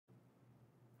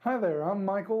Hi there, I'm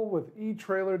Michael with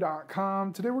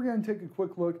etrailer.com. Today we're going to take a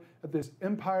quick look at this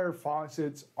Diverter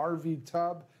Faucets RV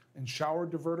tub and shower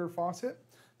diverter faucet.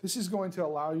 This is going to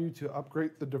allow you to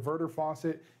upgrade the diverter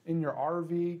faucet in your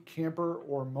RV, camper,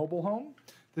 or mobile home.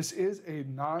 This is a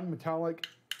non-metallic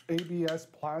ABS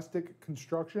plastic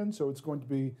construction, so it's going to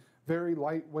be very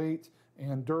lightweight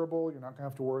and durable. You're not going to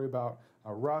have to worry about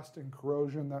rust and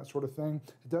corrosion, that sort of thing.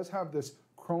 It does have this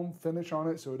chrome finish on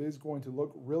it, so it is going to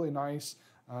look really nice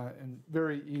and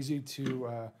very easy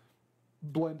to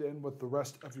blend in with the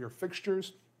rest of your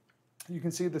fixtures. You can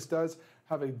see this does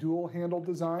have a dual handle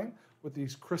design with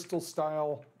these crystal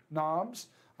style knobs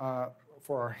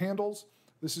for our handles.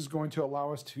 This is going to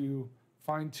allow us to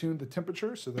fine-tune the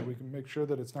temperature so that we can make sure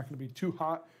that it's not going to be too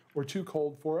hot or too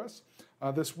cold for us.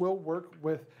 This will work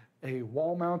with a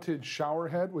wall-mounted shower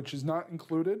head, which is not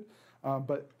included,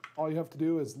 but all you have to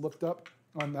do is lift up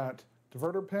on that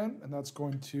diverter pin, and that's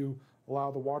going to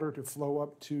allow the water to flow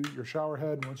up to your shower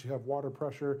head. And once you have water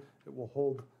pressure, it will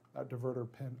hold that diverter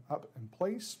pin up in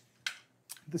place.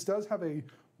 This does have a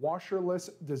washerless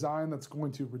design that's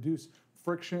going to reduce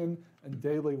friction and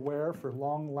daily wear for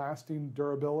long-lasting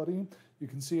durability. You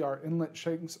can see our inlet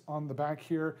shanks on the back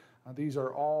here. These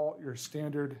are all your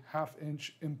standard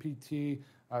half-inch MPT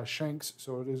shanks,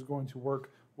 so it is going to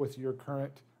work with your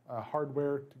current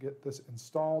hardware to get this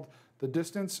installed. The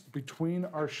distance between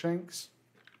our shanks,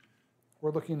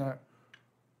 we're looking at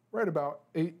right about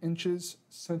 8 inches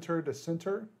center to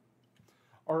center.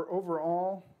 Our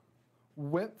overall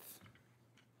width,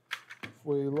 if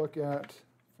we look at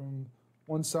from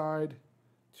one side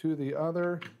to the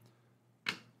other,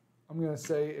 I'm going to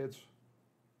say it's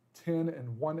 10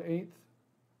 1/8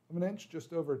 of an inch,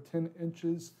 just over 10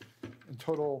 inches in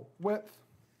total width.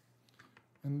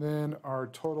 And then our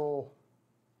total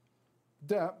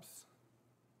depth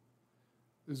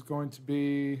is going to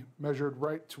be measured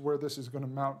right to where this is going to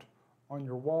mount on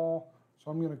your wall.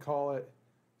 So I'm going to call it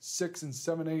 6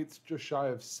 7/8, just shy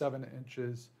of 7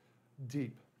 inches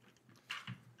deep.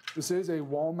 This is a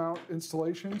wall mount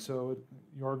installation, so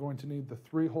you are going to need the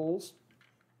 3 holes.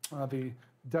 The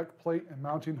deck plate and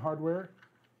mounting hardware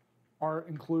are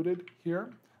included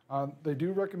here. They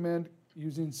do recommend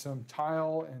using some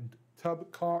tile and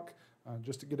tub caulk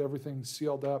just to get everything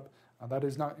sealed up. That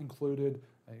is not included.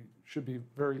 It should be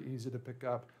very easy to pick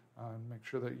up and make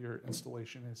sure that your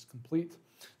installation is complete.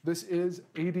 This is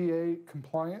ADA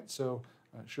compliant, so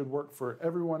it should work for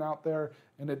everyone out there,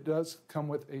 and it does come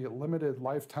with a limited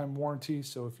lifetime warranty,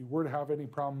 so if you were to have any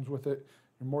problems with it,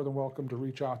 you're more than welcome to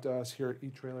reach out to us here at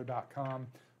etrailer.com.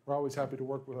 We're always happy to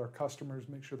work with our customers,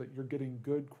 make sure that you're getting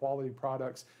good quality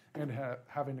products and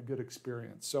having a good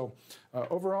experience. So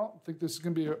overall, I think this is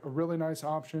going to be a really nice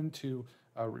option to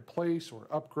replace or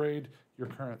upgrade your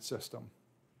current system.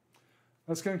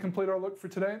 That's going to complete our look for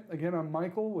today. Again, I'm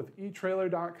Michael with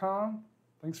etrailer.com.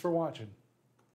 Thanks for watching.